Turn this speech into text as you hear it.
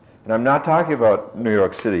And I'm not talking about New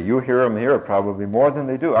York City. You hear them here probably more than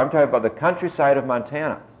they do. I'm talking about the countryside of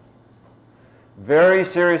Montana. Very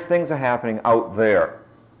serious things are happening out there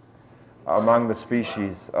among the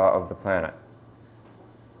species of the planet.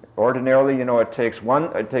 Ordinarily, it takes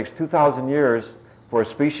 2,000 years for a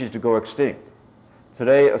species to go extinct.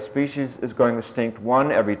 Today, a species is going extinct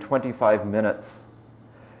 1 every 25 minutes.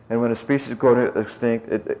 And when a species goes extinct,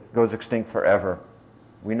 it goes extinct forever.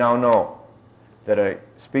 We now know that a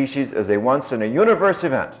species is a once-in-a-universe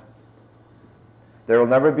event. There will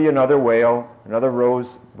never be another whale, another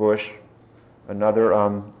rose bush,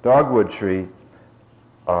 another dogwood tree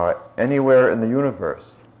anywhere in the universe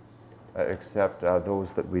except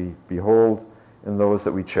those that we behold and those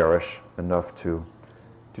that we cherish enough to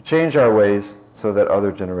change our ways so that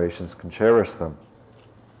other generations can cherish them.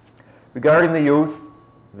 Regarding the youth,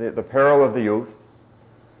 the peril of the youth,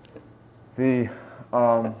 there's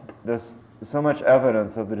so much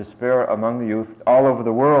evidence of the despair among the youth all over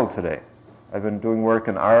the world today. I've been doing work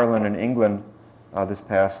in Ireland and England this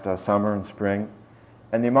past summer and spring,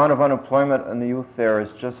 and the amount of unemployment in the youth there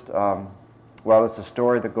is just, it's a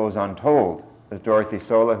story that goes untold. As Dorothy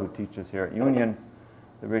Sola, who teaches here at Union,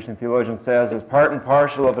 the Christian theologian, says, is part and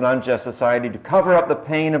parcel of an unjust society to cover up the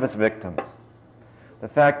pain of its victims. The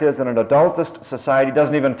fact is that an adultist society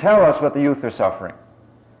doesn't even tell us what the youth are suffering.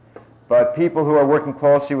 But people who are working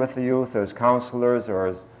closely with the youth as counselors or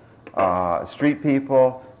as street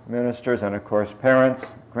people, ministers, and of course parents,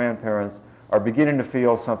 grandparents, are beginning to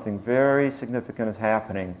feel something very significant is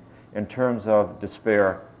happening in terms of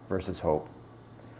despair versus hope.